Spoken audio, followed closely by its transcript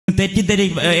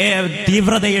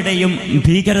തീവ്രതയുടെയും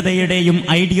ഭീകരതയുടെയും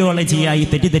ഐഡിയോളജിയായി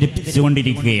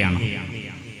തെറ്റിദ്ധരിപ്പിച്ചുകൊണ്ടിരിക്കുകയാണ്.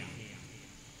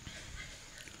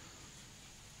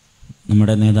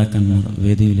 നമ്മുടെ നേതാക്കന്മാർ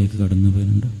വേദിയിലേക്ക് കടന്നു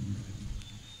വരുന്നുണ്ട്.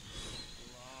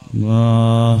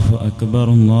 അല്ലാഹു അക്ബർ,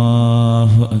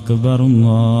 അല്ലാഹു അക്ബർ,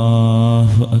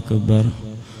 അല്ലാഹു അക്ബർ,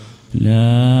 ലാ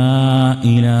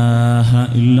ഇലാഹ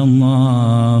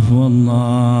ഇല്ലല്ലാഹു,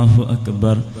 അല്ലാഹു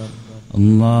അക്ബർ,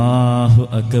 അല്ലാഹു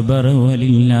അക്ബർ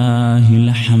വലില്ലാഹിൽ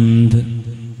ഹംദ്.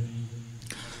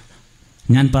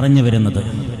 ഞാൻ പറഞ്ഞു വരുന്നത്,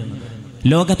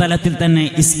 ലോകതലത്തിൽ തന്നെ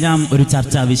ഇസ്ലാം ഒരു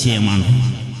ചർച്ചാ വിഷയമാണ്.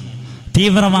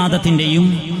 തീവ്രവാദത്തിൻ്റെയും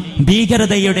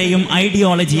ഭീകരതയുടെയും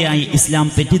ഐഡിയോളജിയായി ഇസ്ലാം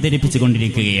തെറ്റിദ്ധരിപ്പിച്ചു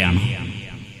കൊണ്ടിരിക്കുകയാണ്.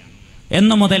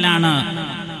 എന്നു മുതലാണ്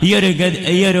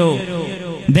ഈയൊരു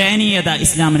ദയനീയത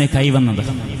ഇസ്ലാമിന് കൈവന്നത്?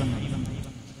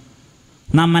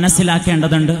 നാം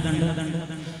മനസ്സിലാക്കേണ്ടതുണ്ട്,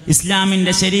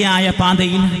 ഇസ്ലാമിൻ്റെ ശരിയായ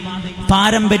പാതയിൽ,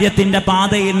 പാരമ്പര്യത്തിൻ്റെ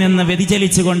പാതയിൽ നിന്ന്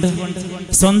വ്യതിചലിച്ചുകൊണ്ട്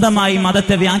സ്വന്തമായി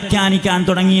മതത്തെ വ്യാഖ്യാനിക്കാൻ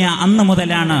തുടങ്ങിയ അന്ന്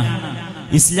മുതലാണ്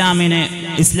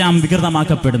ഇസ്ലാം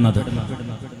വികൃതമാക്കപ്പെടുന്നത്.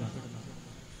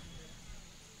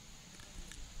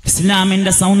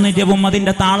 ഇസ്ലാമിന്റെ സൗന്ദര്യവും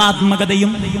അതിന്റെ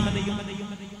താളാത്മകതയും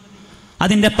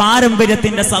അതിന്റെ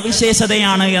പാരമ്പര്യത്തിന്റെ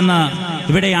സവിശേഷതയാണ് എന്ന്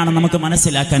ഇവിടെയാണ് നമുക്ക്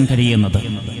മനസ്സിലാക്കാൻ കഴിയുന്നത്.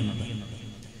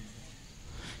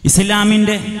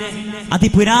 ഇസ്ലാമിന്റെ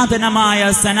അതിപുരാതനമായ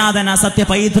സനാതന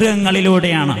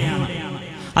സത്യപൈതൃകങ്ങളിലൂടെയാണ്,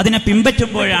 അതിനെ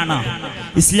പിൻപറ്റുമ്പോഴാണ്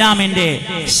ഇസ്ലാമിന്റെ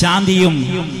ശാന്തിയും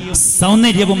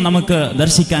സൗന്ദര്യവും നമുക്ക്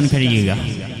ദർശിക്കാൻ കഴിയുക.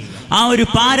 ആ ഒരു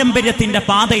പാരമ്പര്യത്തിന്റെ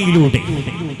പാതയിലൂടെ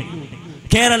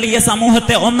കേരളീയ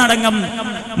സമൂഹത്തെ ഒന്നടങ്കം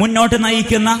മുന്നോട്ട്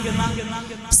നയിക്കുന്ന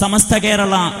സമസ്ത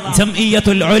കേരള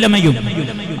ജംഇയ്യത്തുൽ ഉലമയും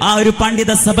ആ ഒരു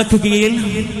പണ്ഡിത സഭയ്ക്ക് കീഴിൽ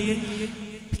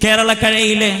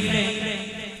കേരളക്കരയിലെ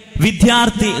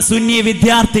സുന്നി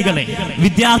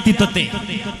വിദ്യാർത്ഥിത്വത്തെ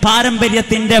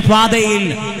പാരമ്പര്യത്തിന്റെ പാതയിൽ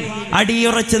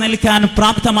അടിയുറച്ചു നിൽക്കാൻ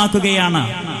പ്രാപ്തമാക്കുകയാണ്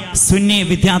സുന്നി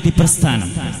വിദ്യാർത്ഥി പ്രസ്ഥാനം.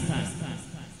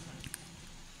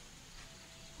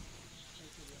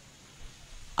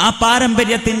 ആ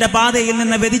പാരമ്പര്യത്തിന്റെ പാതയിൽ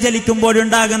നിന്ന്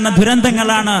വ്യതിചലിക്കുമ്പോഴുണ്ടാകുന്ന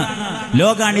ദുരന്തങ്ങളാണ്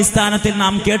ലോകാടിസ്ഥാനത്തിൽ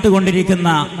നാം കേട്ടുകൊണ്ടിരിക്കുന്ന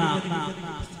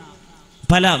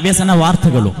പല വ്യസന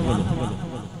വാർത്തകളും.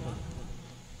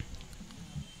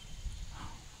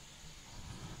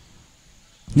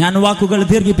 ഞാൻ വാക്കുകൾ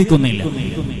ദീർഘിപ്പിക്കുന്നില്ല.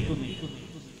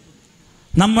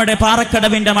 നമ്മുടെ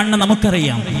പാറക്കടവിന്റെ മണ്ണ്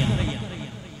നമുക്കറിയാം.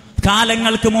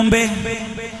 കാലങ്ങൾക്ക് മുമ്പേ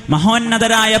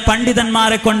മഹോന്നതരായ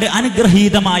പണ്ഡിതന്മാരെ കൊണ്ട്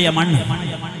അനുഗ്രഹീതമായ മണ്ണ്.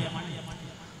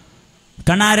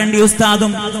 കണാരണ്ടി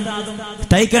ഉസ്താദും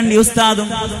തൈക്കണ്ടി ഉസ്താദും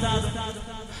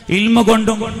ഇൽമ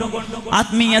കൊണ്ടും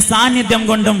ആത്മീയ സാന്നിധ്യം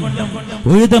കൊണ്ടും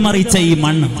ഉഴുതുമറിച്ച ഈ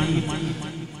മണ്ണ്,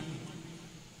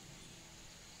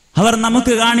 അവർ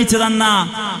നമുക്ക് കാണിച്ചു തന്ന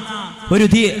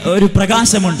ഒരു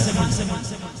പ്രകാശമുണ്ട്.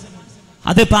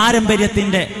 അത്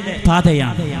പാരമ്പര്യത്തിന്റെ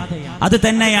പാതയാണ്. അത്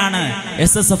തന്നെയാണ്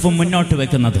SSF മുന്നോട്ട്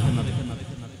വെക്കുന്നത്.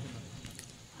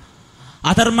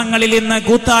 അധർമ്മങ്ങളിൽ ഇന്ന്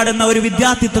കൂത്താടുന്ന ഒരു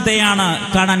വിദ്യാർത്ഥിത്വത്തെയാണ്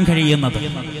കാണാൻ കഴിയുന്നത്.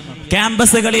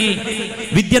 ക്യാമ്പസുകളിൽ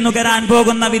വിദ്യ നുകരാൻ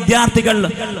പോകുന്ന വിദ്യാർത്ഥികൾ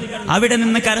അവിടെ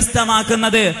നിന്ന്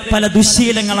കരസ്ഥമാക്കുന്നത് പല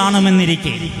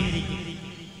ദുശ്ശീലങ്ങളാണെന്നിരിക്കെ,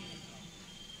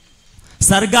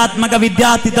 സർഗാത്മക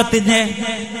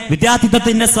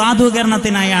വിദ്യാർത്ഥിത്വത്തിന്റെ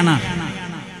സാധൂകരണത്തിനായാണ്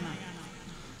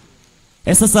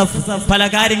SSF പല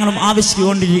കാര്യങ്ങളും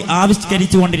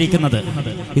ആവിഷ്കരിച്ചുകൊണ്ടിരിക്കുന്നത്.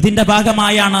 ഇതിന്റെ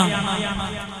ഭാഗമായാണ്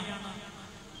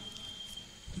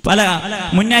പല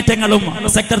മുന്നേറ്റങ്ങളും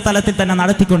സെക്ടർ തലത്തിൽ തന്നെ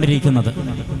നടത്തിക്കൊണ്ടിരിക്കുന്നത്.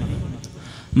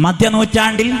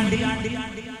 മധ്യനൂറ്റാണ്ടിൽ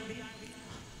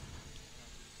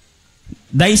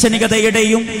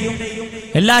ദൈക്ഷണികതയുടെയും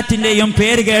എല്ലാറ്റിന്റെയും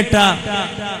പേര് കേട്ട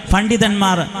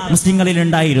പണ്ഡിതന്മാർ മുസ്ലിങ്ങളിൽ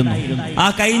ഉണ്ടായിരുന്നു. ആ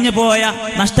കഴിഞ്ഞു പോയ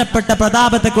നഷ്ടപ്പെട്ട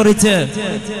പ്രതാപത്തെക്കുറിച്ച്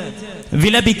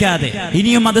വിലപിക്കാതെ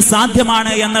ഇനിയും അത്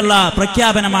സാധ്യമാണ് എന്നുള്ള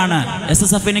പ്രഖ്യാപനമാണ്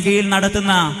SSFന് കീഴിൽ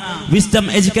നടത്തുന്ന wisdom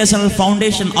educational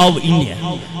foundation of India.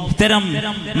 ഇത്തരം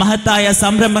മഹത്തായ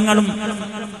സംരംഭങ്ങളും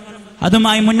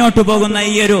അതുമായി മുന്നോട്ടു പോകുന്ന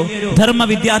ഈ ഒരു ധർമ്മ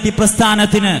വിദ്യാർത്ഥി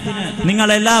പ്രസ്ഥാനത്തിന് നിങ്ങൾ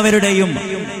എല്ലാവരുടെയും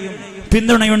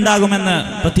പിന്തുണയുണ്ടാകുമെന്ന്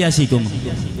പ്രത്യാശിക്കുന്നു.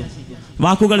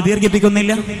 വാക്കുകൾ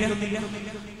ദീർഘിപ്പിക്കുന്നില്ല.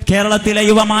 കേരളത്തിലെ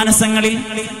യുവമാനസങ്ങളിൽ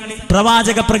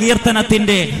പ്രവാചക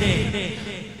പ്രകീർത്തനത്തിന്റെ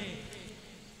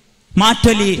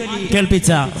മാറ്റൊലി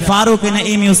കേൾപ്പിച്ച ഫാറൂഖ്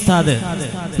നഈമി ഉസ്താദ്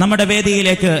നമ്മുടെ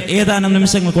വേദിയിലേക്ക് ഏതാനും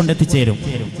നിമിഷങ്ങൾ കൊണ്ട് എത്തിച്ചേരും.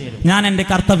 ഞാൻ എന്റെ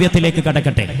കർത്തവ്യത്തിലേക്ക്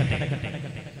കടക്കട്ടെ.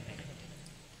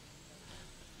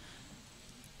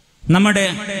 നമ്മുടെ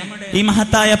ഈ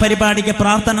മഹത്തായ പരിപാടിക്ക്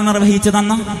പ്രാർത്ഥന നിർവഹിച്ചു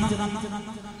തന്ന,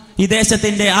 ഈ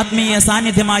ദേശത്തിന്റെ ആത്മീയ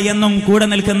സാന്നിധ്യമായി എന്നും കൂടെ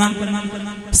നിൽക്കുന്ന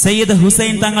സയ്യിദ്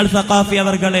ഹുസൈൻ തങ്ങൾ സഖാഫി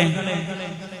അവർകളെ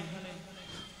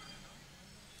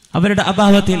അവരുടെ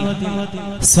അഭാവത്തിൽ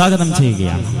സ്വാഗതം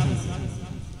ചെയ്യുകയാണ്.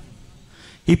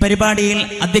 ഈ പരിപാടിയിൽ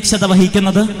അധ്യക്ഷത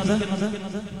വഹിക്കുന്നത്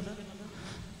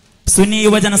സുന്നി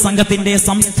യുവജന സംഘത്തിന്റെ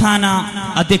സംസ്ഥാന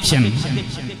അധ്യക്ഷൻ,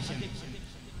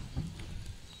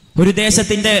 ഒരു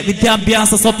ദേശത്തിന്റെ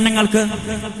വിദ്യാഭ്യാസ സ്വപ്നങ്ങൾക്ക്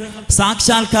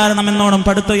സാക്ഷാത്കാരണമെന്നോണം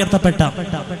പടുത്തുയർത്തപ്പെട്ട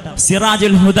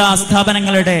സിറാജുൽ ഹുദ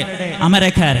സ്ഥാപനങ്ങളുടെ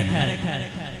അമരക്കാരൻ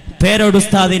പേരോട്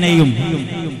ഉസ്താദിനെയും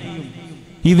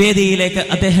ഈ വേദിയിലേക്ക്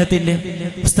അദ്ദേഹത്തിന്റെ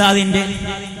ഉസ്താദിന്റെ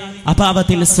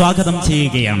അഭാവത്തിൽ സ്വാഗതം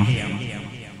ചെയ്യുകയാണ്.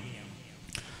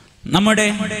 നമ്മുടെ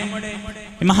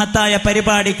മഹത്തായ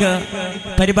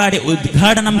പരിപാടി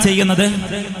ഉദ്ഘാടനം ചെയ്യുന്നത്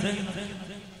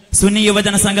സുന്നി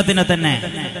യുവജന സംഘത്തിന്റെ തന്നെ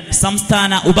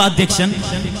സംസ്ഥാന ഉപാധ്യക്ഷൻ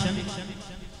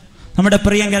നമ്മുടെ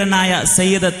പ്രിയങ്കരനായ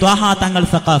സയ്യിദ് ത്വാഹ തങ്ങൾ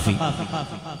സഖാഫി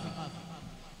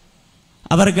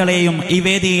അവർകളെയും ഈ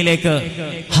വേദിയിലേക്ക്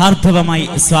ഹാർദവമായി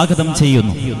സ്വാഗതം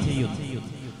ചെയ്യുന്നു.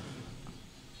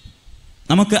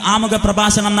 നമുക്ക് ആമുഖ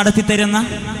പ്രഭാഷണം നടത്തിത്തരുന്ന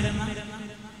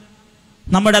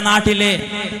നമ്മുടെ നാട്ടിലെ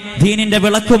ദീനിന്റെ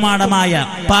വിളക്കുമാടമായ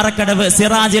പാറക്കടവ്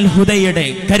സിറാജുൽ ഹുദയുടെ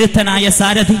കരുത്തനായ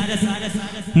സാരഥി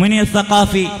മുനീർ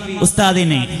സഖാഫി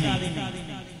ഉസ്താദിനെ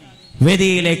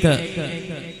വേദിയിലേക്ക്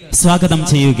സ്വാഗതം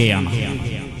ചെയ്യുകയാണ്.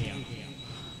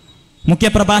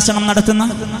 മുഖ്യപ്രഭാഷണം നടത്തുന്ന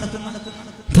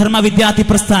ധർമ്മ വിദ്യാർത്ഥി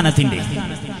പ്രസ്ഥാനത്തിന്റെ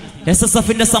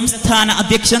SSFന്റെ സംസ്ഥാന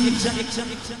അധ്യക്ഷൻ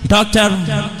ഡോക്ടർ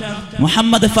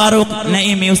മുഹമ്മദ് ഫാറൂഖ്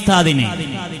നഈമി ഉസ്താദിനെ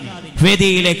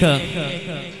വേദിയിലേക്ക്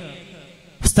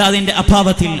ഉസ്താദിന്റെ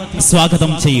അഭാവത്തിൽ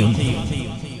സ്വാഗതം ചെയ്യുന്നു.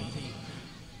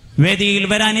 വേദിയിൽ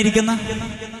വരാനിരിക്കുന്ന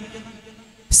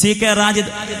CK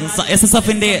റാജിദ്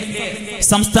SSFന്റെ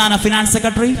സംസ്ഥാന ഫിനാൻസ്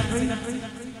സെക്രട്ടറി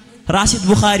റാഷിദ്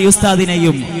ബുഖാരി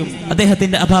ഉസ്താദിനെയും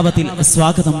അദ്ദേഹത്തിന്റെ അഭാവത്തിൽ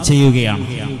സ്വാഗതം ചെയ്യുകയാണ്.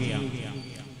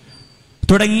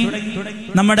 തുടങ്ങി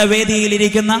നമ്മുടെ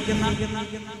വേദിയിലിരിക്കുന്ന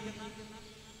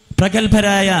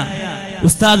പ്രഗത്ഭരായ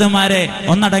ഉസ്താദുമാരെ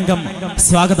ഒന്നടങ്കം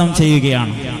സ്വാഗതം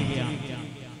ചെയ്യുകയാണ്.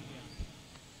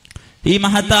 ഈ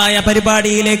മഹത്തായ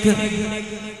പരിപാടിയിലേക്ക്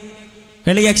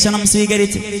എളിയ ക്ഷണം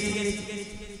സ്വീകരിച്ച്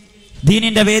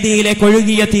ദീനിന്റെ വേദിയിലേക്ക്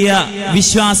ഒഴുകിയെത്തിയ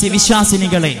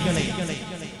വിശ്വാസിനികളെ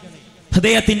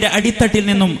ഹൃദയത്തിന്റെ അടിത്തട്ടിൽ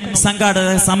നിന്നും സംഘാടക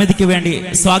സമിതിക്ക് വേണ്ടി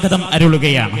സ്വാഗതം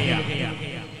അരുളുകയാണ്.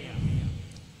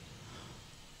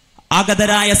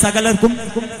 ആഗതരായ സകലർക്കും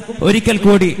ഒരിക്കൽ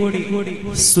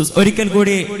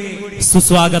കൂടി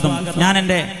സുസ്വാഗതം. ഞാൻ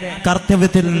എന്റെ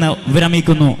കർത്തവ്യത്തിൽ നിന്ന്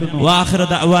വിരമിക്കുന്നു. വാഖിറു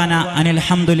ദഅ്വാന അനിൽ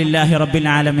ഹംദുലില്ലാഹി റബ്ബിൽ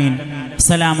ആലമീൻ.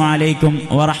 അസ്സലാമു അലൈക്കും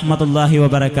വറഹ്മത്തുള്ളാഹി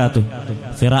വബറകാതുഹു.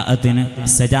 ഖിറാഅത്തിന്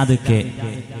സജാദക്ക്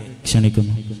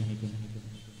ക്ഷണിക്കുന്നു.